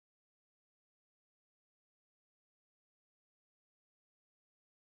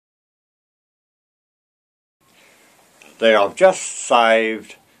there I've just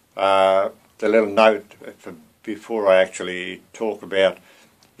saved the little note before I actually talk about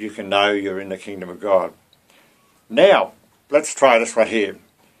you can know you're in the kingdom of God. Now, let's try this one here.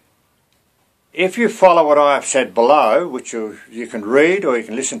 If you follow what I have said below, which you can read or you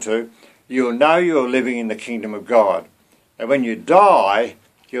can listen to, you'll know you're living in the kingdom of God. And when you die,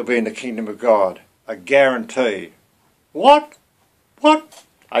 you'll be in the kingdom of God. A guarantee. What? What?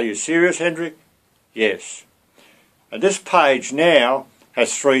 Are you serious, Hendrik? Yes. And this page now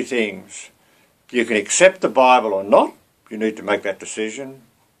has three things. You can accept the Bible or not. You need to make that decision.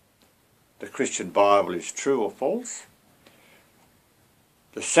 The Christian Bible is true or false.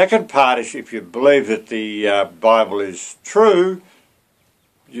 The second part is if you believe that the Bible is true,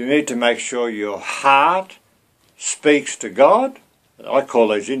 you need to make sure your heart speaks to God. I call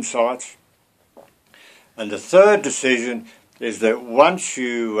those insights. And the third decision is that once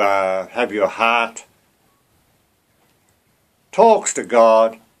you have your heart talks to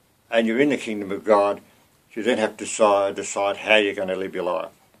God and you're in the kingdom of God, you then have to decide how you're going to live your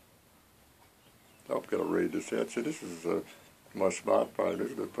life. I've got to read this out. See, this is my smartphone,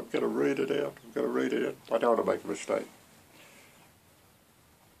 isn't it? I've got to read it out. I've got to read it out. I don't want to make a mistake.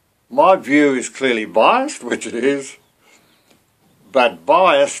 My view is clearly biased, which it is, but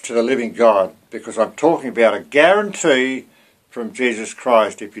biased to the living God, because I'm talking about a guarantee from Jesus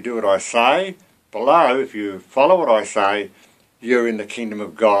Christ. If you do what I say, below, if you follow what I say, you're in the kingdom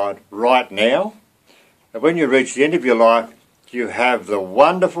of God right now. And when you reach the end of your life, you have the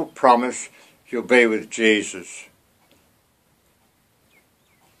wonderful promise you'll be with Jesus.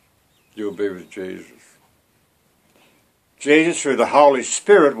 You'll be with Jesus. Jesus, through the Holy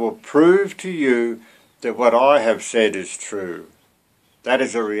Spirit, will prove to you that what I have said is true. That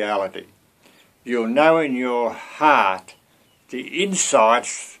is a reality. You'll know in your heart the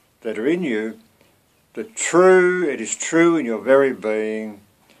insights that are in you, it is true in your very being,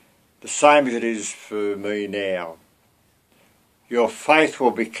 the same as it is for me now. Your faith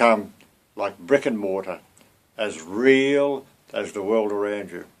will become like brick and mortar, as real as the world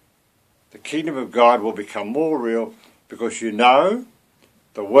around you. The kingdom of God will become more real because you know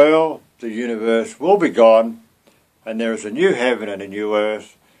the world, the universe will be gone and there is a new heaven and a new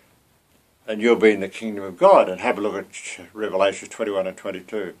earth and you'll be in the kingdom of God. And have a look at Revelation 21 and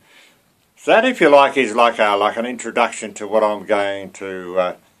 22. So that, if you like, is like an introduction to what I'm going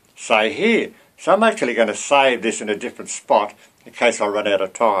to say here. So I'm actually going to save this in a different spot in case I run out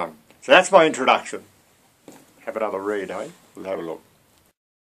of time. So that's my introduction. Have another read, eh? We'll have a look.